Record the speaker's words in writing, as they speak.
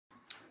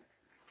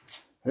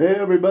Hey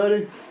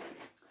everybody,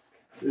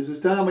 this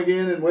is Tom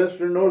again in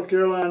Western North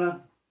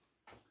Carolina,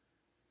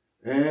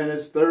 and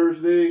it's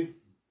Thursday,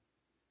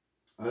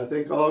 I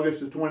think August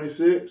the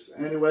 26th.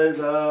 Anyways,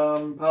 I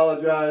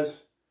apologize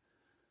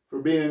for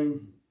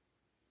being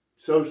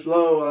so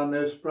slow on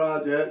this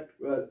project,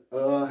 but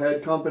I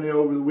had company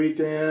over the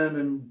weekend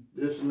and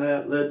this and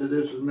that led to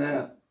this and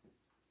that.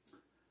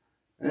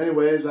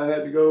 Anyways, I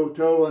had to go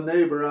tow a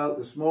neighbor out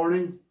this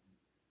morning,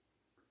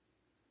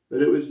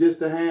 but it was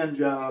just a hand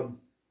job.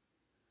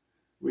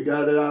 We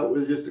got it out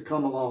with just a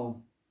come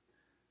along.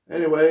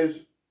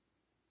 Anyways,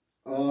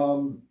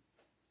 I'm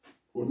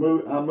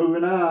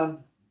moving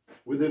on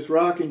with this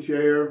rocking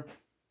chair.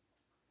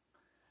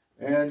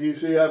 And you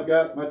see I've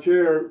got my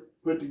chair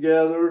put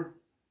together.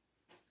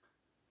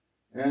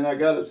 And I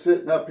got it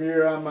sitting up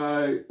here on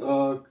my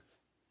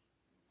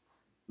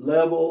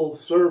level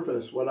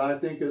surface, what I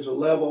think is a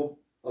level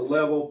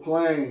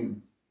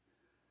plane.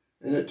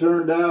 And it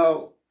turned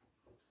out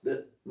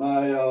that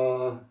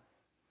my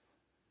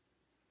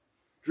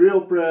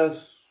drill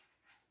press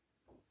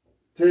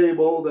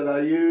table that I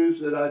use,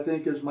 that I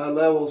think is my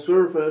level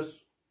surface,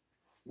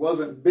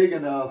 wasn't big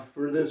enough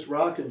for this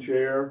rocking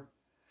chair.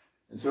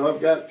 And so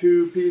I've got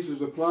two pieces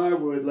of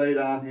plywood laid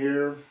on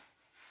here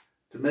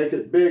to make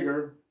it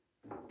bigger.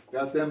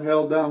 Got them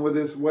held down with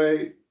this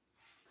weight.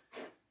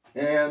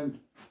 And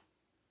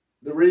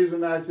the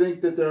reason I think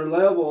that they're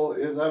level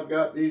is I've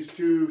got these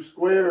two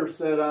squares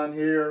set on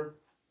here.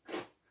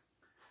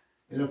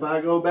 And if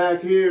I go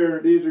back here,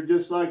 these are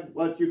just like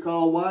what you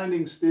call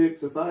winding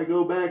sticks. If I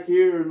go back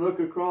here and look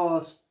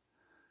across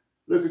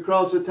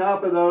the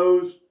top of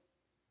those,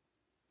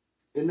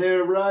 and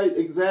they're right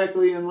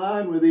exactly in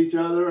line with each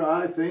other,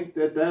 I think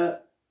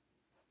that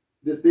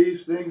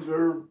these things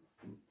are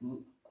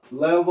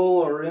level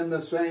or in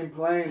the same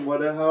plane,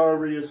 whatever,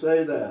 however you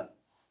say that.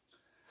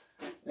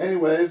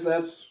 Anyways,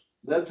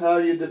 that's how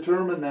you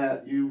determine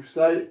that. You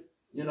cite,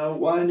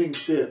 winding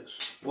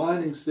sticks.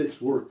 Winding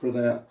sticks work for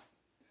that.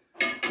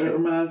 That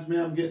reminds me,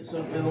 I'm getting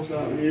something else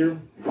out here.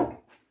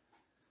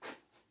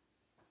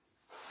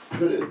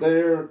 Put it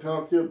there,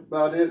 talk to you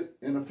about it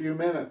in a few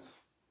minutes.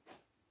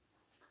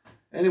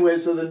 Anyway,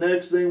 so the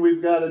next thing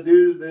we've got to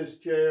do to this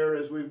chair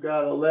is we've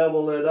got to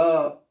level it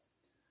up.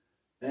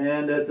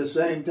 And at the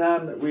same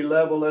time that we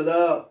level it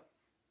up,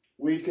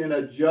 we can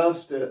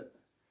adjust it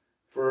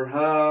for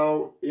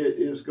how it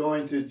is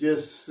going to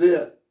just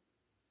sit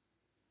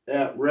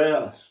at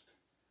rest.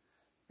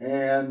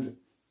 And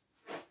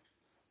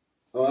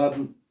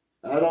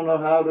I don't know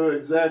how to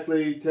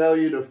exactly tell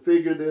you to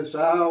figure this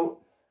out,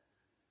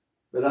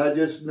 but I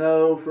just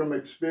know from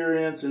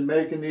experience in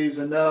making these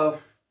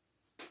enough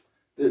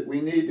that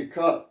we need to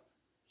cut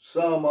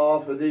some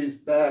off of these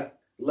back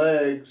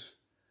legs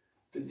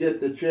to get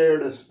the chair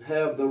to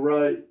have the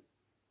right,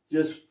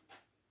 just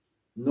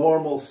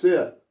normal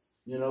sit,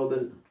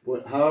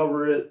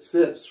 however it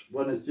sits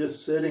when it's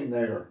just sitting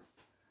there.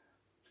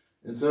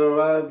 And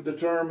so I've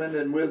determined,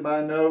 and with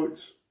my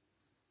notes,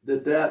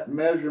 that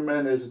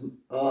measurement is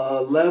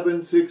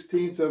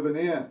 11/16 of an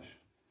inch.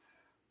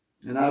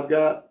 And I've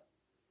got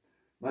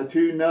my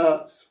two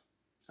nuts.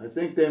 I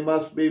think they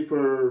must be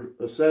for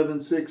a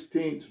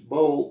 7/16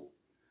 bolt,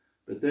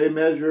 but they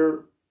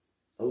measure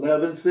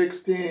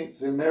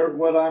 11/16, and they're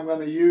what I'm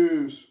going to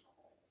use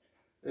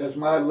as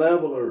my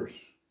levelers.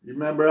 You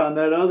remember on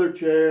that other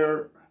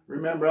chair,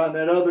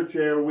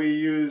 we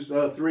used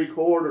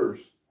 3/4,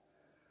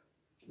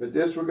 but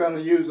this we're going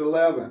to use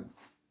 11.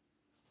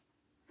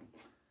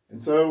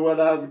 And so what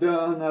I've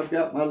done, I've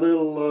got my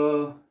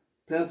little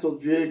pencil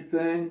jig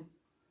thing,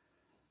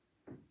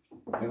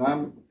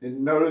 and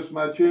notice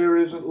my chair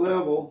isn't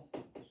level.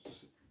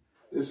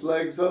 This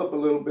leg's up a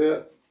little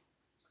bit,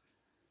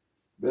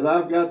 but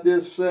I've got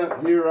this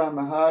set here on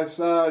the high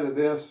side of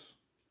this.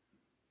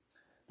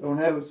 Don't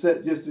have it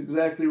set just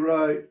exactly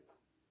right.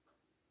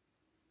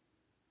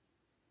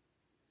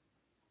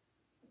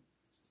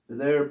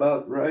 They're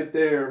about right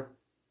there,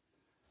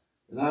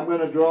 and I'm going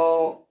to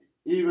draw.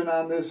 Even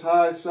on this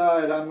high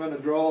side, I'm going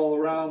to draw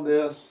around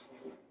this.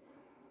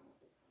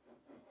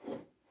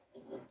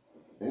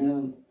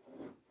 And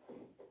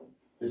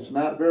it's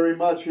not very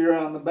much here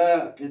on the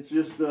back. It's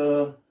just,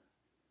 a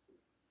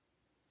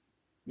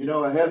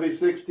heavy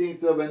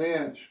 1/16 of an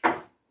inch.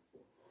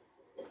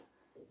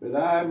 But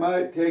I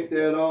might take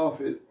that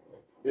off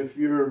if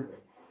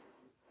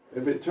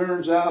it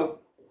turns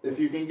out, if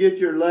you can get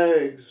your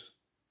legs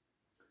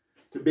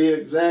to be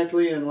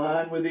exactly in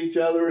line with each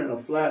other in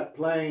a flat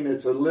plane,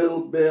 it's a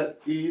little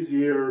bit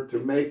easier to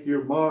make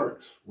your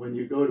marks when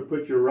you go to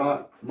put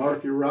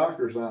mark your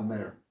rockers on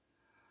there.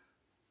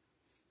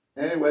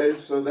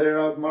 Anyways, so there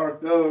I've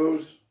marked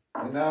those,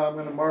 and now I'm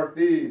going to mark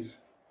these.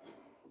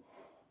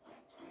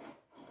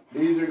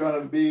 These are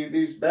going to be,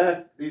 these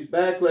back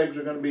legs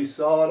are going to be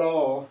sawed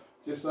off,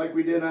 just like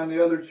we did on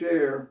the other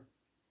chair.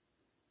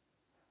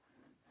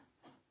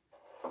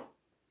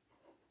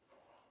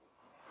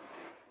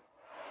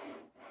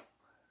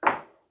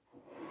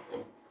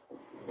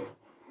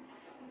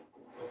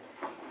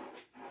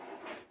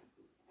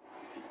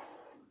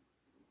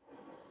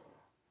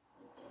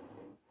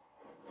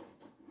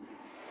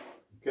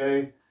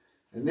 okay?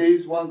 And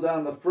these ones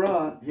on the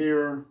front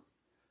here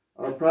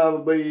are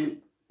probably,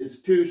 it's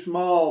too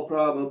small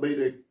probably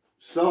to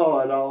saw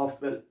it off,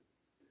 but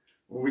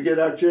when we get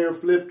our chair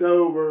flipped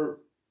over,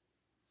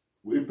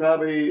 we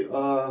probably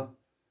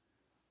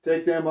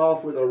take them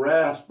off with a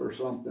rasp or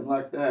something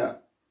like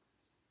that.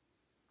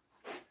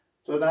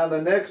 So now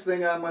the next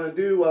thing I'm going to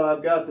do while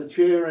I've got the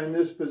chair in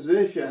this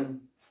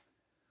position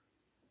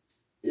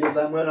is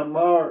I'm going to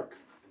mark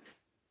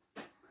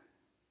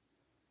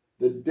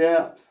the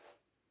depth,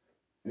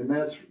 and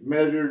that's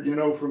measured, you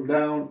know, from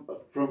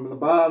the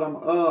bottom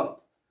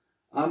up.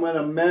 I'm going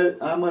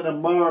to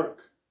mark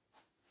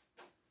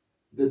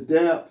the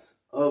depth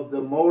of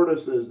the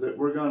mortises that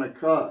we're going to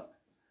cut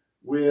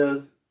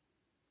with,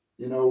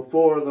 you know,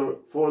 for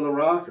the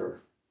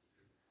rocker.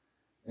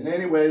 And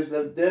anyways,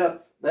 that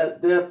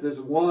depth is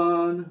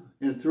 1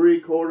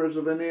 3/4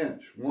 of an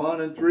inch.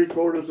 1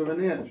 3/4 of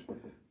an inch.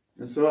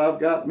 And so I've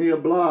got me a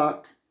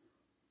block,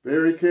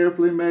 very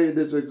carefully made,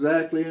 that's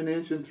exactly 1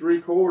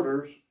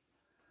 3/4 inches.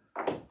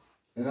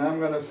 And I'm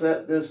going to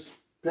set this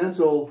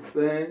pencil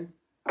thing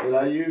that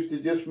I used to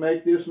just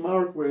make this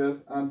mark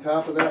with on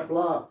top of that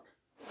block.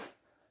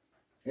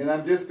 And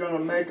I'm just going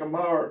to make a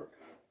mark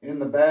in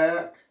the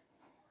back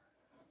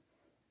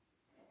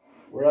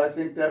where I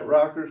think that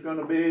rocker's going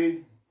to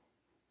be.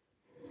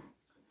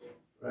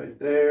 Right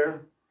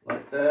there,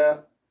 like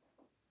that.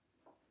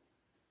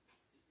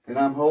 And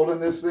I'm holding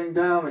this thing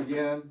down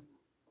again.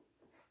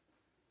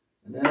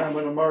 And then I'm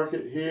going to mark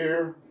it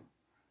here.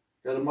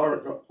 Got to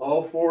mark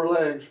all 4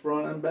 legs,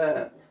 front and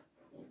back.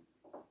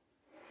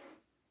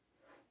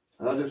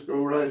 I'll just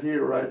go right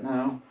here right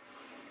now.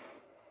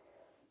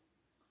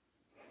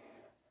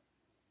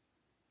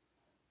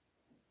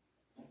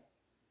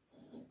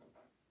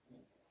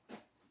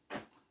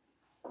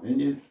 And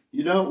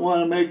you don't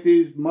want to make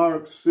these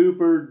marks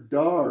super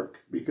dark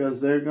because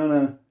they're going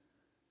to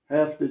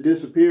have to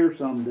disappear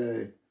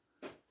someday.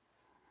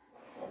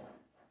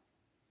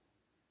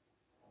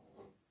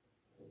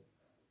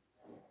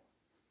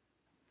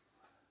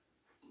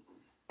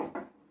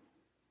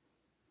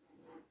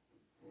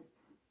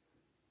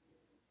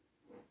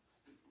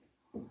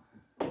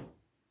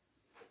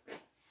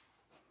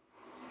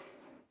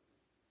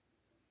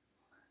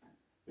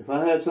 If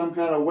I had some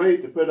kind of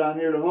weight to put on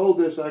here to hold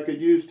this, I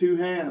could use 2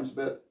 hands,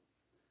 but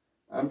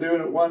I'm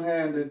doing it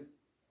one-handed.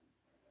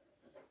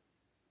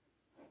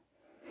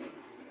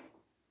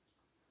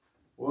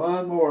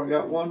 One more, I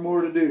got one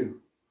more to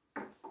do.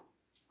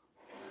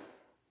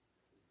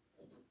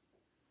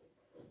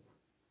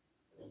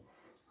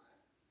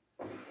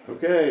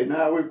 Okay,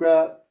 now we've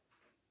got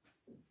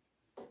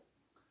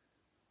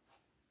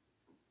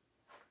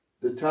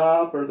the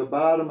top or the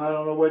bottom, I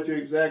don't know what you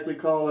exactly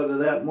call it, of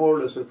that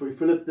mortise. If we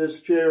flip this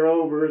chair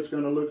over, it's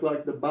going to look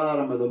like the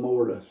bottom of the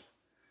mortise.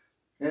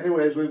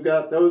 Anyways, we've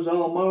got those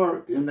all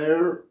marked, and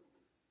they're,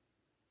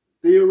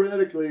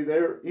 theoretically,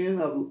 they're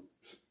in a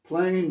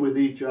plane with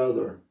each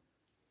other.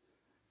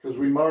 Because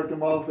we marked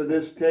them off of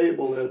this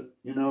table that,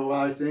 you know,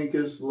 I think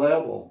is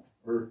level.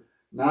 Or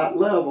not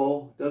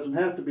level, it doesn't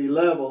have to be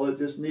level, it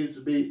just needs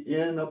to be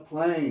in a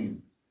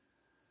plane.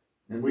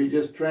 And we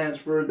just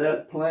transferred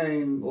that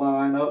plane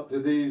line up to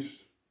these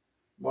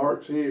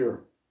marks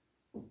here.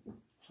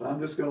 So I'm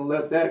just going to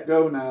let that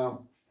go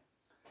now.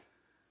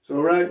 So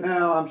right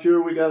now, I'm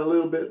sure we got a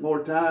little bit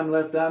more time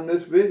left on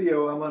this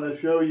video. I'm going to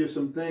show you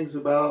some things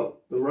about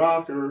the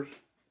rockers.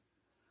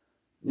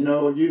 You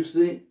know, you've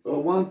seen,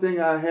 one thing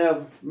I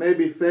have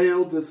maybe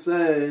failed to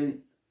say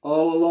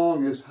all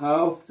along is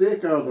how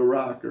thick are the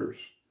rockers?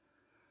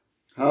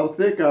 How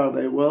thick are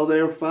they? Well,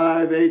 they're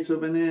 5/8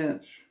 of an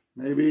inch.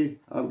 Maybe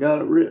I've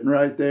got it written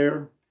right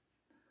there.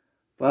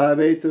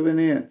 5/8 of an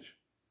inch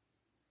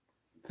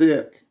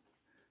thick.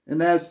 And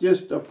that's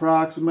just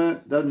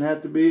approximate. Doesn't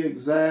have to be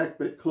exact,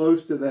 but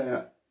close to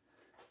that.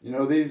 You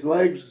know, these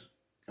legs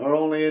are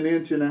only 1.5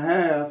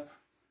 inches.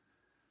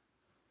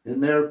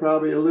 And they're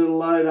probably a little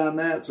light on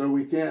that, so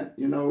we can't,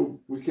 you know,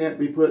 we can't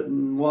be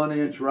putting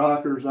 1-inch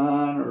rockers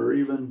on, or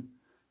even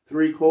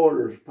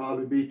 3/4,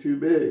 probably be too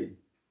big.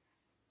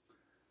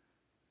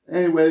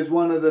 Anyways,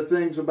 one of the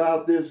things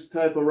about this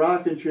type of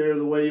rocking chair,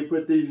 the way you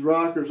put these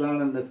rockers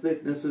on and the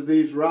thickness of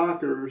these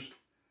rockers,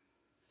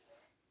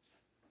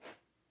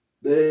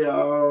 they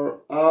are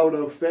out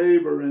of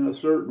favor in a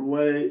certain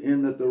way,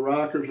 in that the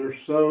rockers are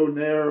so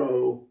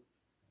narrow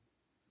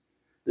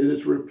that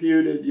it's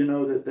reputed, you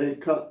know, that they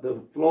cut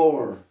the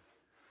floor.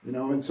 You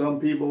know, and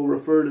some people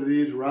refer to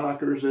these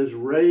rockers as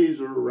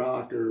razor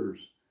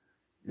rockers.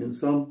 And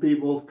some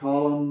people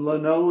call them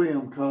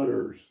linoleum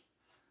cutters.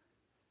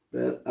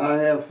 But I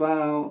have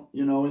found,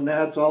 you know, and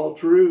that's all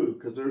true,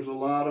 because there's a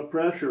lot of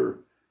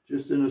pressure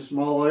just in a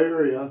small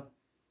area.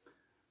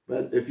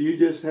 But if you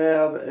just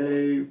have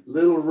a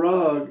little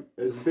rug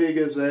as big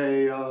as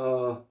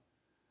a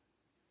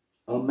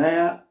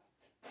mat,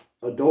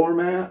 a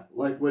doormat,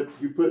 like what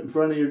you put in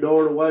front of your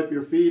door to wipe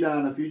your feet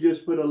on, if you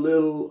just put a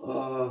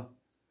little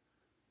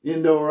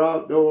indoor,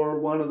 outdoor,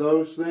 one of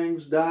those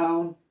things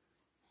down,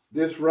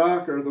 this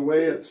rocker, the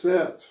way it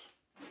sets,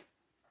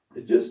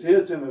 it just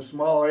hits in a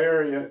small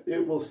area,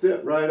 it will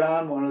sit right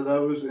on one of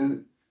those,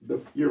 and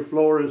your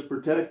floor is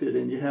protected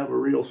and you have a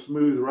real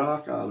smooth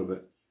rock out of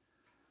it.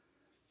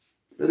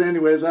 But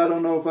anyways, I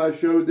don't know if I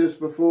showed this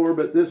before,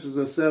 but this is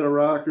a set of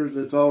rockers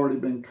that's already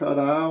been cut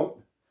out.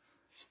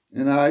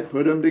 And I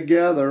put them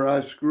together,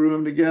 I screw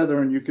them together,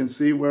 and you can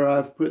see where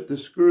I've put the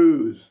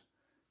screws,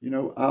 you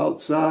know,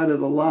 outside of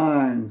the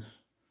lines.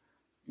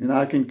 And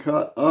I can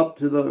cut up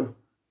to the,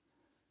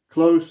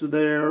 close to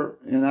there,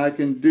 and I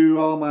can do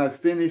all my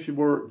finish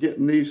work,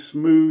 getting these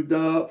smoothed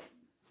up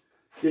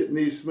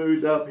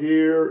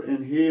here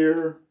and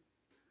here.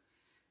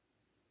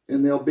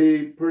 And they'll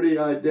be pretty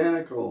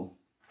identical.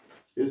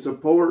 It's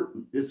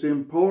important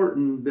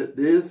that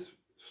this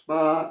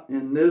spot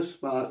and this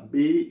spot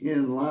be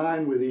in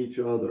line with each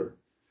other.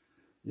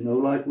 You know,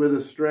 like with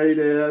a straight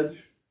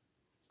edge,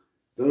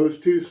 those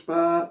two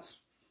spots,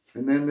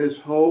 and then this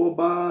whole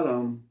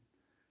bottom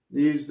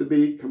needs to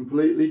be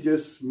completely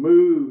just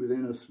smooth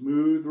in a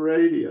smooth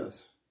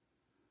radius.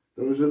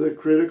 Those are the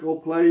critical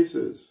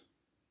places.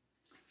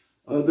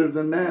 Other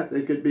than that,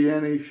 they could be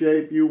any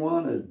shape you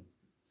wanted.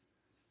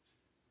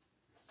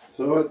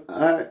 So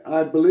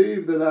I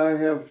believe that I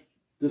have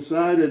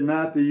decided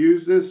not to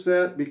use this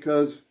set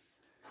because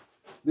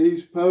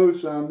these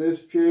posts on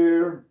this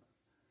chair,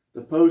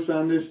 the posts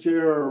on this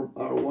chair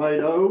are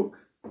white oak,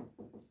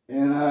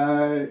 and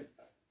I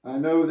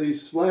know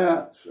these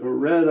slats are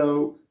red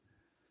oak,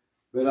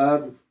 but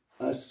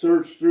I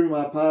searched through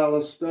my pile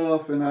of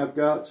stuff and I've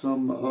got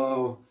some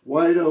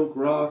white oak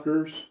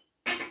rockers,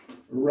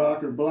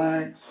 rocker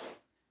blanks,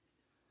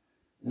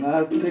 and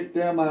I've picked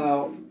them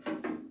out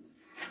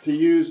to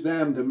use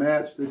them to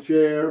match the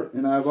chair.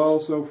 And I've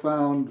also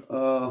found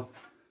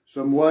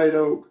some white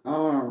oak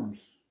arms.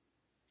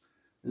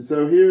 And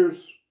so here's,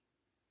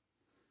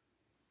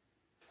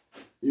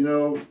 you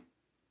know,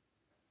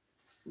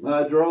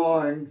 my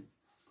drawing,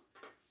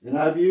 and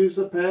I've used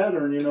a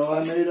pattern. You know,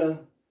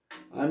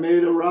 I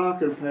made a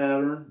rocker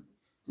pattern,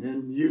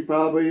 and you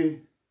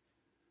probably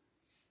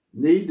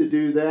need to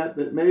do that,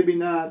 but maybe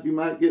not. You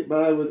might get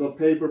by with a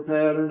paper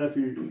pattern if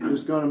you're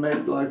just going to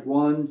make like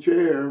one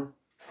chair.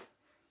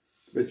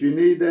 But you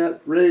need that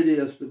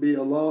radius to be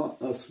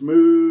a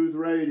smooth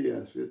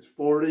radius. It's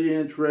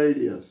 40-inch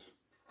radius.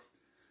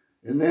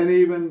 And then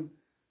even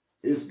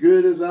as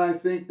good as I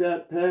think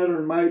that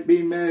pattern might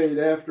be made,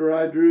 after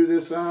I drew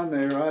this on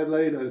there, I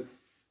laid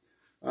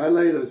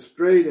a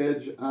straight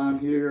edge on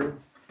here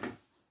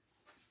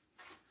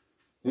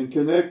and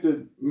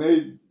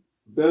made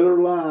better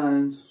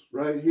lines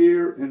right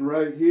here and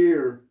right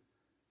here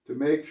to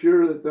make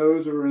sure that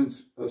those are in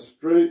a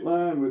straight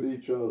line with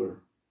each other.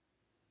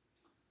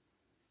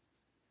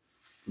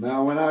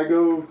 Now when I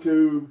go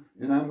to,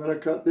 and I'm going to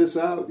cut this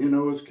out, you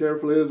know, as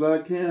carefully as I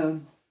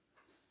can.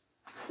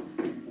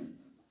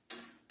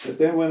 But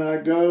then when I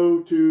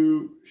go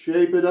to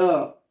shape it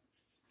up,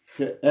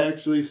 to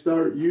actually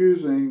start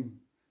using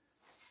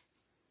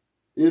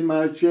in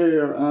my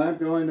chair, I'm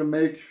going to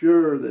make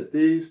sure that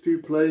these two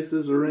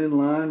places are in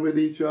line with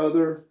each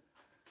other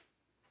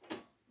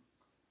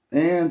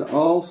and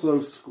also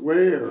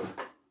square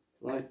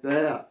like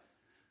that.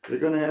 They're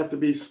going to have to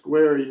be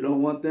square. You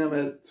don't want them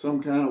at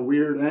some kind of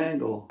weird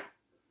angle.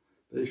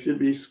 They should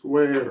be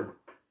square.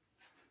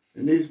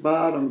 And these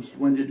bottoms,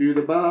 when you do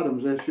the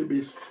bottoms, they should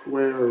be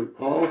square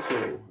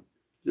also.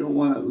 You don't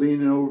want it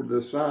leaning over to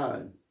the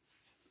side.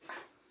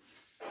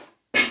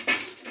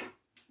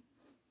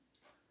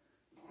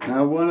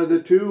 Now one of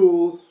the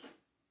tools,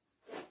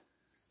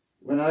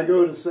 when I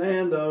go to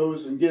sand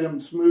those and get them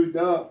smoothed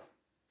up,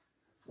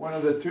 one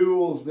of the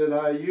tools that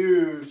I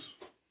use,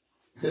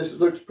 this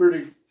looks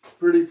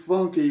pretty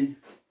funky,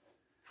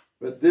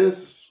 but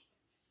this,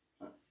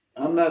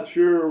 I'm not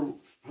sure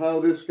how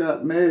this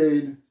got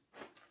made,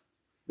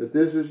 but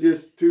this is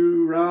just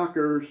two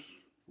rockers,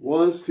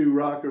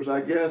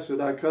 I guess,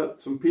 that I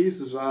cut some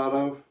pieces out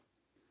of.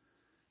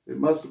 It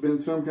must have been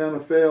some kind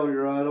of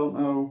failure, I don't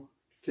know,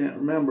 can't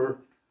remember,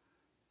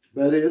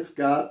 but it's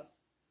got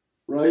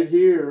right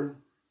here,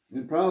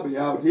 and probably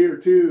out here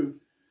too,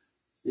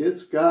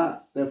 it's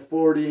got the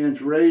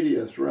 40-inch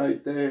radius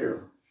right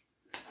there.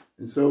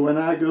 And so when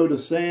I go to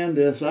sand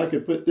this, I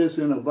could put this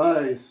in a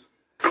vise.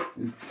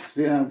 And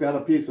see, I've got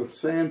a piece of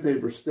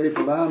sandpaper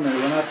stapled on there.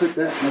 When I put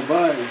that in a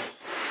vise,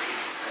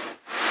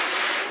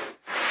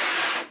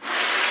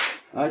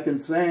 I can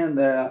sand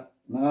that.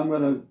 Now I'm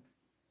going to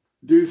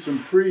do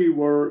some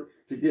pre-work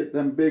to get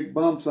them big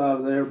bumps out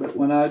of there. But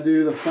when I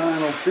do the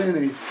final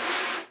finish,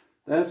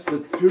 that's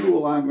the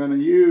tool I'm going to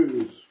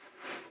use.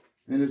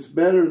 And it's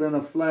better than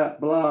a flat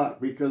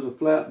block, because a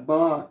flat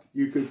block,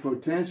 you could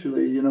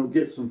potentially, you know,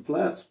 get some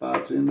flat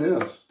spots in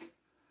this.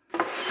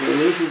 So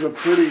this is a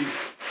pretty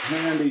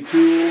handy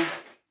tool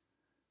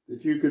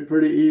that you could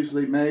pretty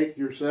easily make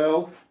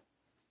yourself.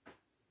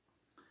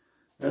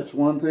 That's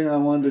one thing I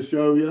wanted to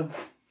show you.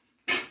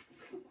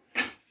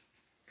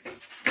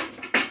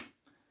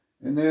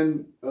 And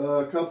then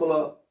a couple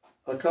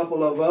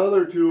of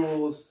other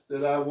tools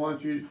that I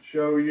want to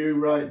show you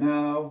right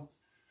now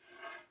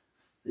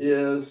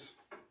is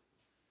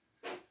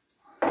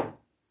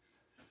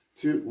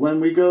when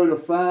we go to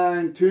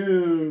fine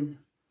tune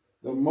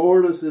the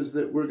mortises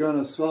that we're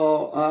going to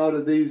saw out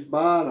of these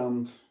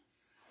bottoms,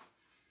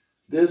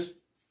 this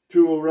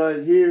tool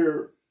right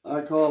here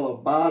I call a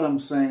bottom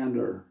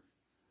sander.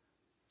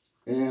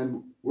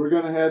 And we're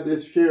going to have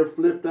this chair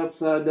flipped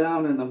upside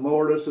down, and the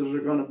mortises are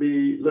going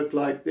to look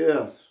like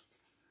this.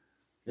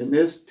 And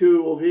this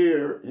tool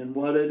here, and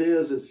what it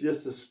is, it's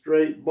just a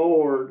straight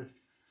board.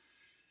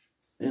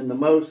 And the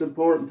most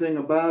important thing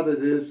about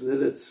it is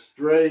that it's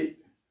straight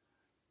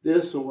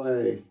this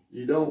way.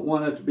 You don't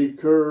want it to be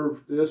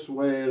curved this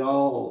way at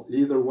all,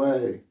 either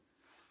way.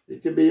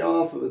 It can be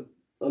off a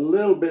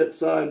little bit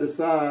side to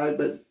side,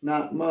 but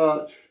not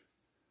much.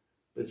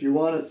 But you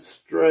want it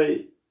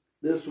straight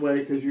this way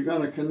because you're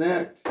going to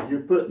connect.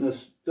 You're putting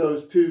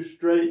those two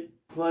straight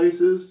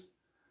places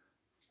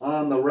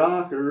on the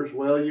rockers.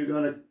 Well, you're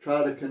going to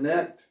try to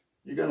connect.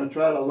 You're going to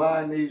try to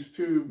line these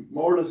two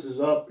mortises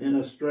up in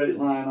a straight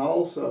line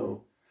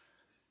also.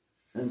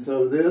 And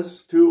so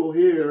this tool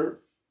here,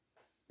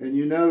 and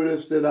you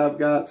notice that I've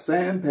got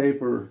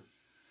sandpaper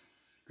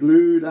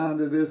glued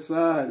onto this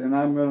side, and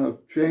I'm going to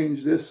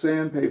change this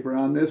sandpaper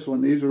on this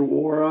one. These are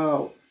wore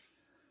out.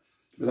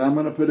 But I'm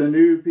going to put a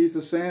new piece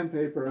of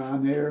sandpaper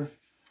on here.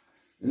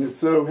 And it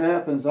so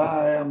happens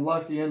I am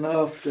lucky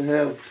enough to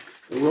have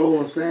a roll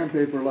of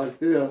sandpaper like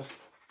this.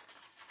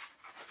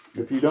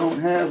 If you don't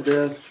have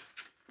this,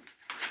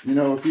 you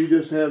know, if you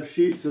just have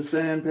sheets of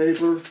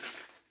sandpaper,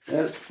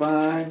 that's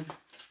fine.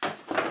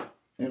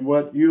 And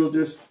what you'll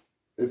just,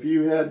 if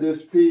you had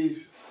this piece,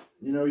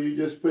 you know, you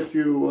just put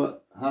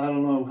I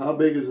don't know, how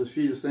big is a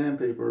sheet of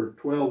sandpaper?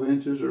 12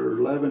 inches or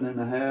 11 and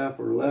a half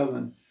or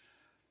 11.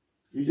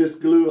 You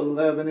just glue an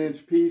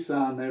 11-inch piece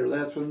on there,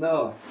 that's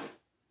enough.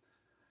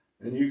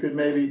 And you could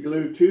maybe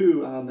glue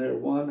two on there,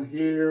 one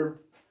here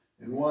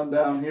and one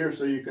down here,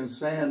 so you can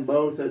sand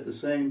both at the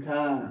same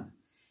time.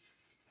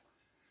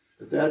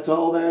 But that's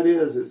all that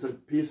is. It's a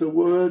piece of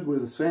wood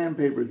with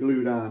sandpaper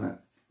glued on it.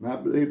 And I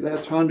believe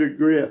that's 100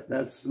 grit.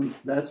 That's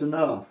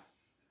enough.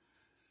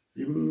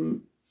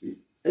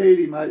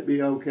 80 might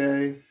be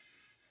okay.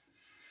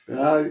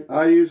 But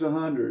I use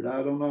 100.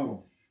 I don't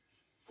know.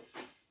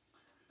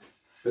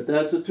 But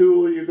that's a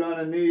tool you're going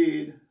to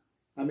need.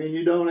 I mean,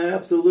 you don't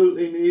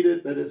absolutely need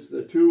it, but it's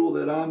the tool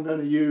that I'm going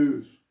to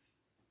use.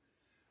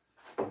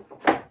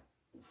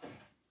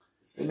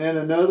 And then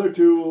another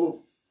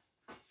tool,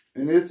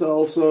 and it's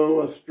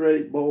also a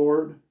straight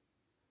board.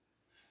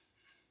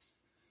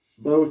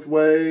 Both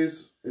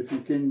ways, if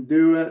you can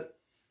do it.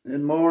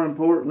 And more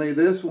importantly,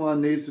 this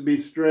one needs to be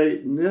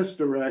straight in this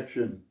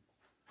direction.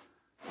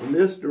 In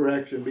this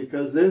direction,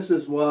 because this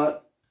is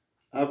what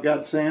I've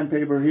got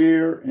sandpaper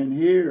here and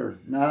here,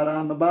 not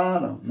on the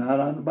bottom,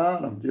 not on the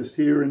bottom, just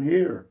here and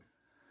here.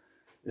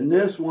 And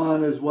this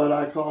one is what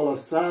I call a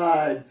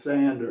side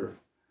sander.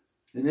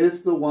 And it's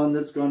the one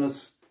that's going to,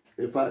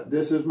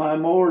 this is my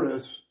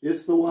mortise,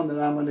 it's the one that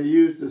I'm going to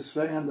use to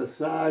sand the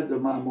sides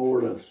of my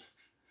mortise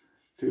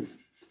to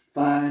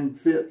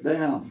fit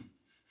them.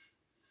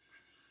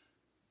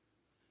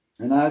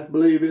 And I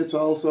believe it's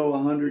also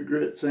 100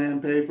 grit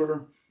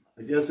sandpaper.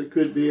 I guess it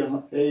could be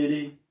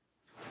 80.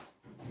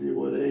 See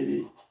what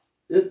 80?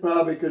 It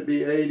probably could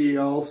be 80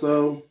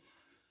 also.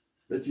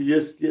 But you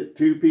just get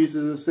two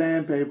pieces of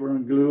sandpaper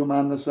and glue them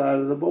on the side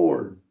of the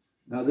board.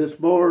 Now this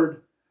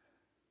board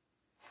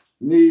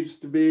needs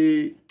to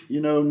be,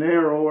 you know,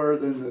 narrower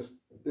than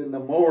the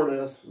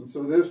mortise. And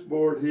so this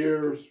board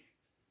here,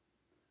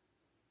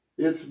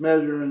 it's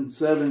measuring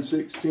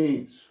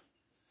 7/16.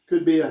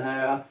 Could be a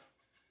half.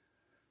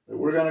 But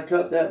we're going to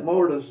cut that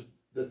mortise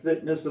the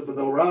thickness of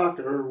the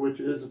rocker, which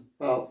is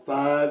about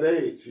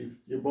 5/8.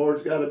 Your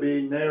board's got to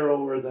be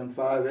narrower than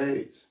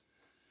 5/8.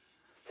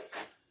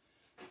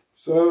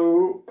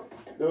 So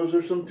those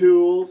are some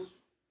tools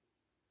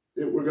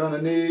that we're going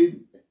to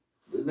need.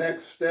 The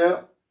next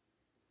step,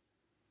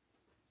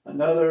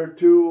 another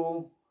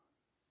tool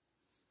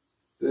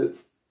that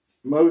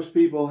most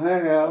people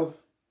have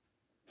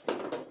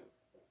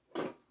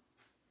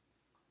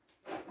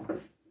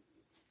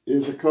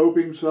is a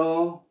coping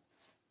saw.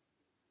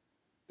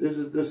 This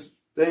is the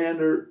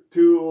standard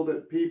tool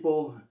that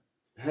people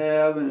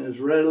have and is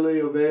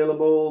readily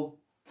available.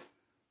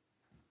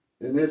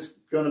 And it's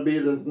going to be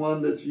the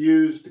one that's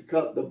used to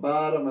cut the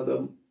bottom of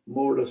the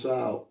mortise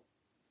out.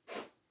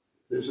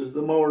 This is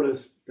the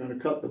mortise. Going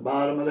to cut the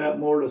bottom of that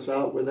mortise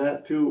out with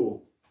that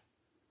tool.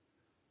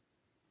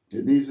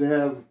 It needs to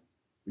have,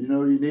 you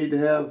know, you need to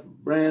have a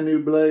brand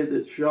new blade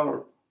that's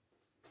sharp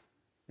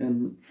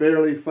and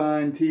fairly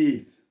fine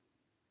teeth.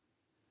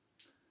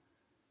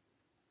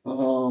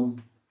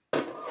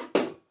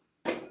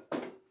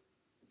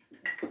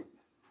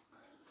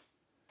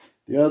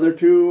 The other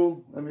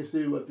tool, let me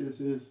see what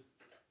this is.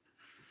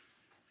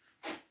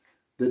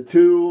 The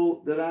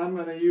tool that I'm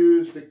going to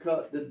use to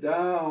cut the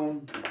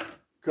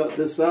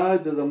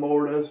sides of the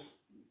mortise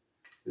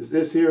is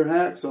this here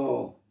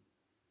hacksaw.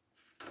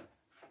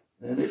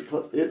 And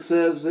it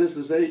says this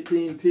is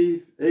 18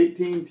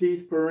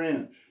 teeth per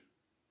inch.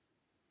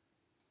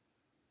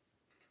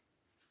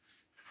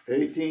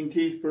 18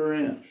 teeth per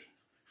inch.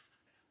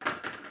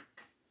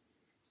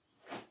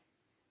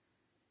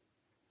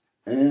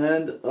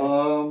 And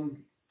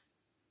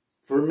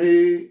for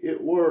me, it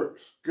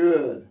works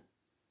good.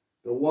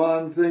 The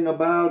one thing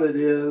about it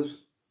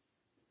is,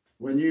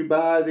 when you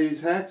buy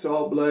these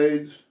hacksaw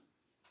blades,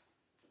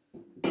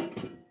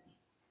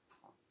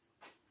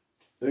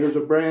 there's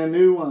a brand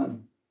new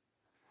one.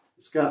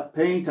 It's got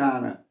paint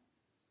on it.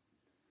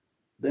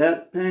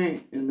 That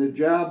paint, and the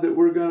job that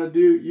we're going to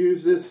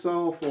use this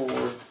saw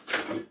for,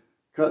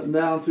 cutting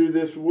down through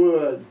this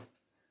wood,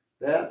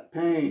 that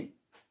paint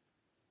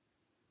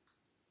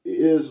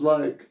is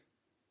like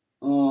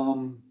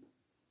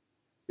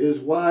as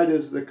wide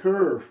as the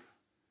kerf.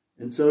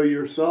 And so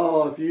your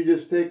saw, if you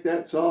just take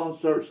that saw and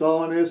start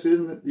sawing this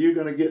in, you're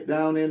going to get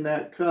down in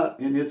that cut,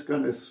 and it's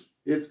going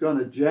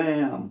to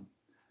jam,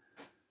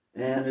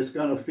 and it's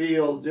going to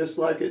feel just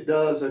like it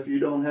does if you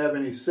don't have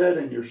any set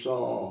in your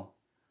saw.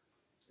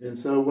 And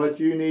so what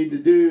you need to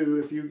do,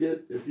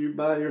 if you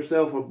buy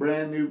yourself a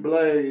brand new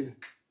blade,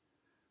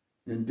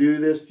 and do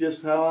this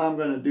just how I'm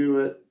going to do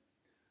it,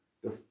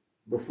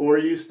 before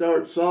you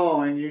start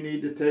sawing, you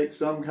need to take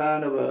some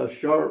kind of a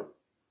sharp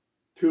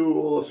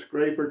tool, a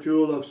scraper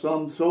tool of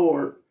some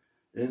sort,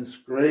 and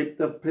scrape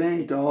the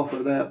paint off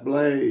of that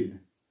blade,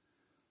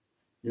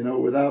 you know,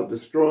 without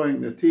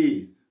destroying the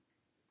teeth.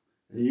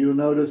 And you'll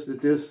notice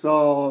that this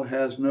saw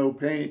has no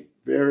paint,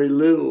 very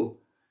little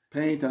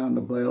paint on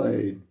the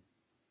blade.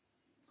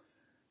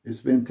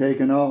 It's been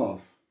taken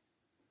off.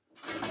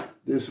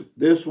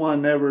 This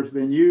one never has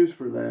been used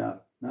for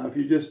that. Now, if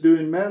you're just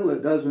doing metal,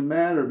 it doesn't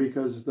matter,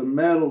 because the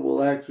metal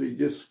will actually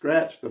just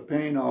scratch the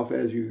paint off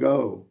as you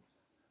go.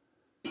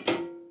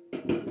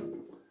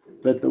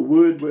 But the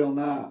wood will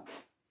not.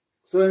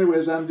 So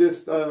anyways, I'm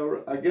just,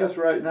 I guess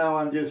right now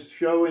I'm just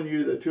showing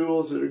you the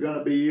tools that are going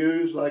to be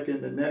used, like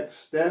in the next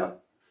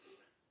step,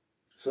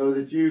 so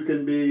that you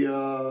can be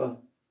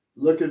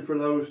looking for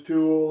those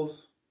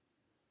tools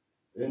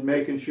and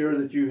making sure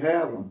that you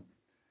have them.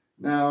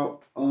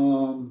 Now,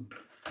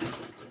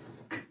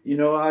 you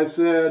know, I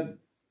said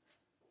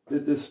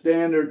that the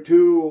standard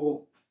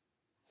tool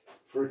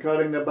for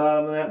cutting the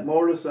bottom of that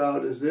mortise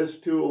out is this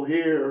tool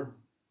here,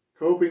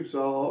 coping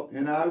saw,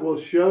 and I will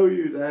show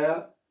you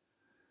that.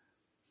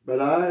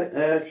 But I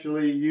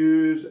actually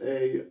use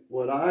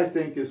what I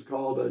think is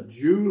called a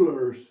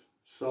jeweler's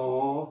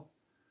saw.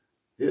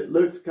 It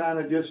looks kind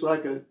of just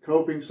like a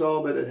coping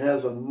saw, but it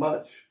has a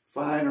much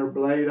finer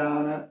blade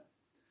on it.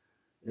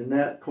 In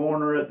that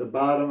corner at the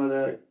bottom of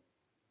the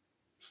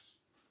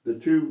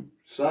two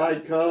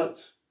side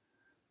cuts,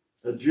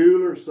 a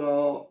jeweler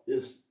saw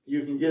is,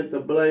 you can get the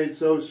blade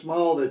so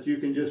small that you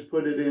can just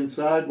put it in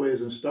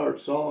sideways and start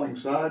sawing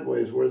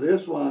sideways. Where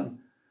this one,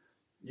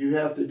 you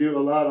have to do a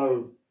lot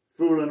of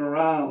fooling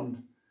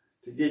around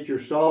to get your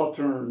saw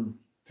turn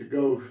to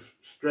go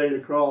straight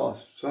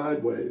across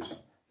sideways.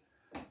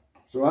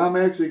 So I'm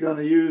actually going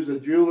to use a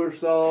jeweler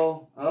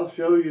saw. I'll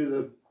show you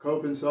the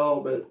coping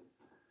saw, but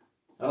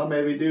I'll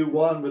maybe do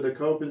one with a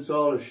coping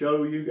saw to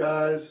show you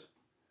guys.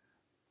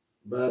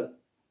 But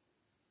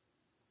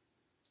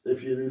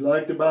if you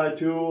like to buy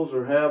tools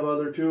or have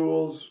other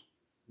tools,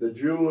 the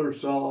jeweler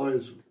saw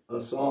is a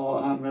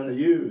saw I'm going to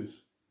use.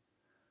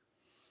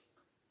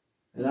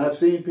 And I've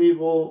seen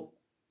people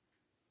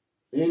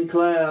in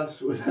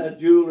class with that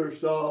jeweler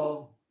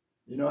saw.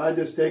 You know, I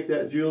just take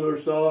that jeweler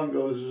saw and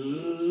go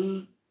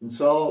zzz, and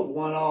saw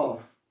one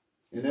off.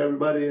 And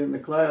everybody in the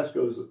class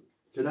goes,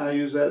 "Can I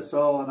use that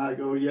saw?" And I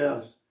go,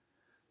 "Yes."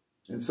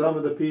 And some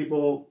of the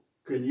people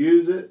can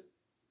use it.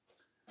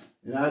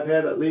 And I've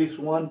had at least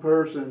one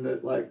person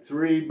that, like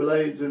 3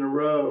 blades in a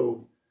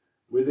row,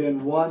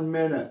 within 1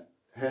 minute,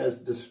 has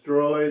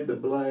destroyed the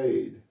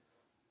blade.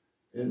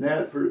 And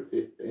that,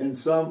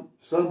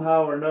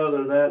 somehow or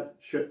another, that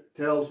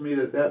tells me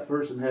that that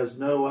person has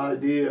no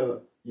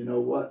idea, you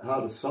know,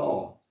 how to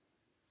saw.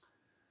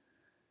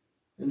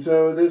 And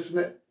so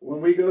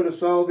when we go to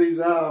saw these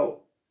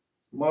out,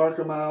 mark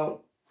them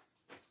out.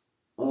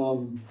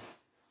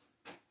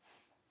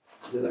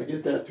 Did I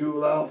get that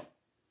tool out?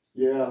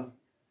 Yeah.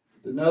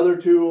 Another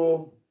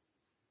tool,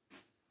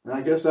 and I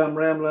guess I'm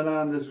rambling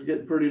on, this is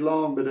getting pretty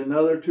long, but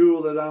another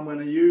tool that I'm going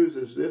to use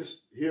is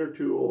this here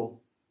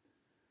tool.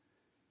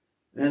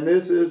 And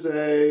this is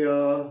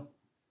a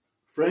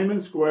frame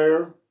and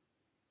square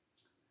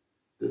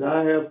that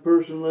I have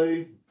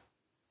personally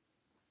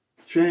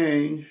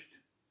changed.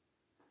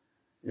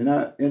 And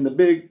the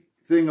big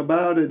thing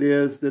about it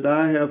is that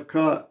I have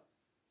cut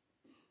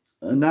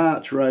a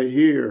notch right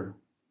here.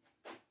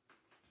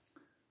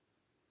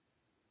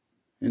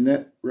 And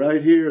that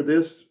right here,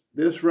 this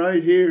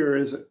right here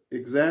is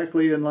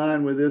exactly in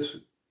line with this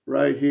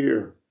right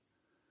here.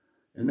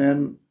 And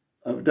then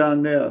I've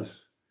done this.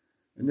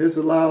 And this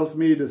allows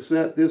me to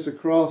set this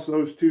across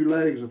those 2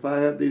 legs. If I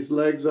have these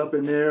legs up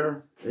in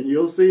there, and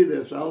you'll see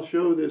this, I'll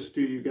show this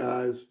to you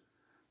guys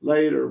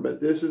later,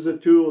 but this is a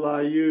tool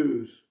I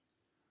use.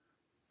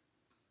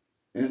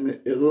 And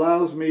it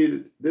allows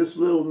me, this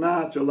little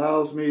notch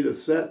allows me to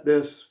set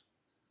this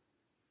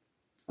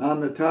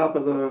on the top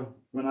of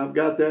when I've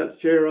got that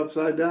chair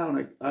upside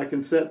down, I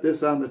can set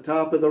this on the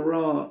top of the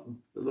rung,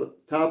 the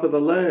top of the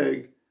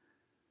leg,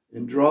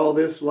 and draw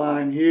this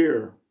line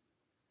here.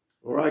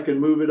 Or I can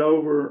move it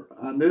over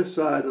on this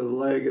side of the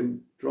leg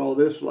and draw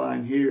this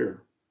line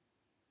here.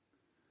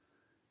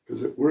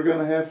 Because we're going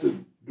to have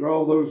to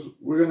draw those,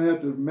 we're going to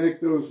have to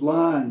make those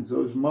lines,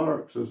 those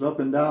marks, those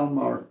up and down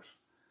marks.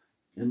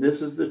 And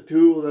this is the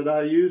tool that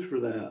I use for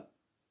that.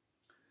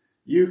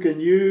 You can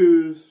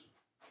use,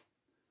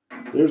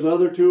 there's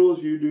other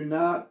tools, you do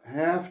not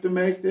have to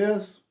make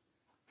this.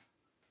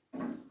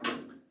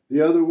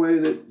 The other way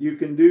that you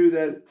can do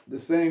that, the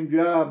same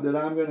job that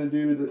I'm going to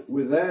do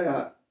with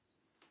that,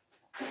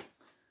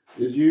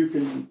 is you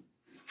can,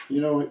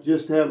 you know,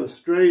 just have a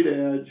straight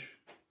edge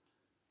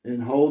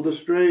and hold the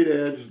straight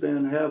edge,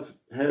 then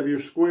have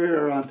your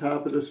square on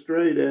top of the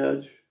straight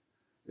edge,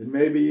 and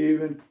maybe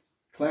even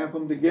clamp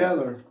them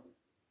together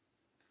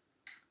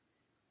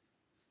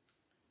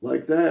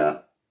like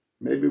that,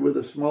 maybe with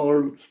a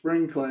smaller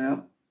spring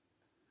clamp.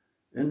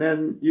 And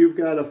then you've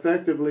got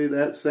effectively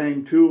that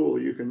same tool.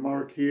 You can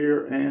mark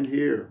here and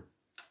here.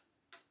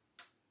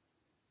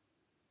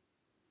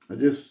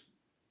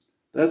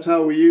 That's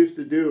how we used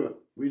to do it.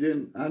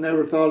 I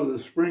never thought of the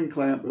spring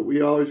clamp, but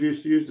we always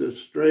used to use a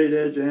straight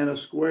edge and a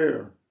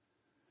square.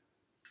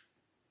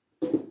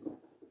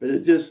 But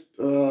it just,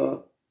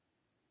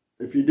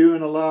 if you're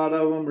doing a lot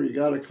of them, or you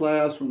got a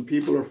class when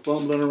people are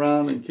fumbling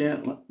around and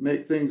can't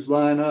make things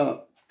line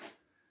up,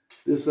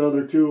 this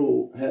other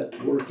tool had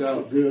worked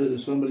out good,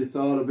 and somebody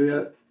thought of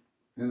it,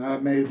 and I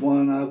made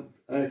one.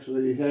 I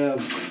actually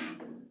have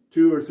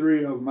 2 or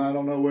 3 of them. I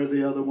don't know where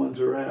the other ones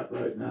are at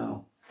right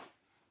now.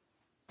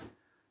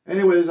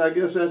 Anyways, I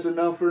guess that's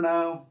enough for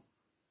now.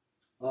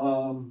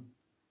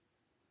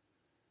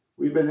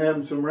 We've been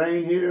having some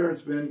rain here.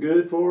 It's been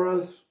good for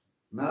us.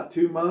 Not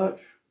too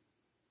much.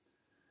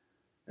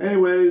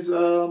 Anyways,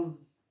 I'm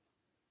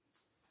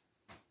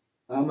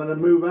going to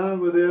move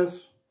on with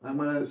this. I'm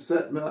going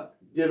to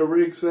get a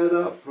rig set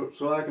up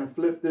so I can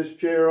flip this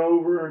chair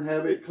over and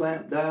have it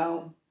clamped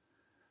down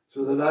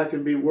so that I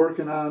can be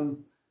working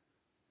on,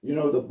 you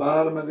know, the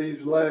bottom of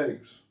these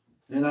legs.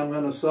 And I'm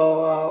going to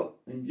saw out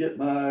and get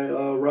my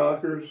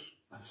rockers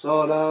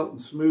sawed out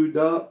and smoothed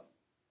up.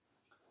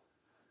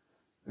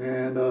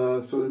 And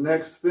so the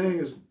next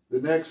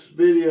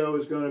video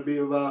is going to be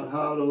about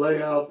how to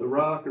lay out the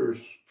rockers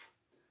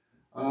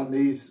on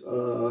these,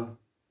 the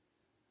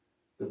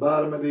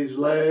bottom of these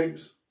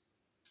legs.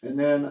 And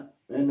then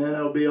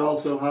it'll be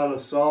also how to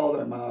saw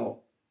them out.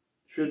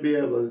 Should be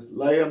able to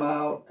lay them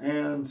out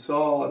and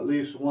saw at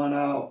least one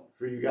out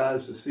for you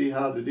guys to see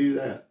how to do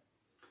that.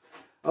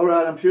 All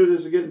right, I'm sure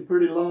this is getting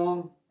pretty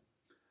long.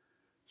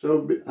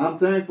 So I'm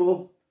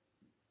thankful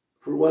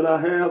for what I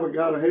have. I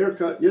got a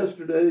haircut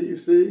yesterday, you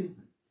see.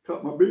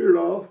 Cut my beard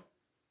off.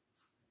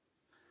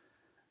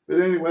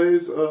 But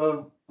anyways,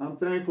 I'm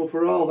thankful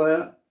for all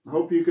that. I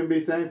hope you can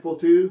be thankful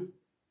too.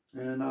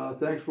 And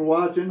thanks for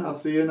watching. I'll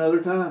see you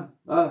another time.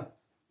 Bye.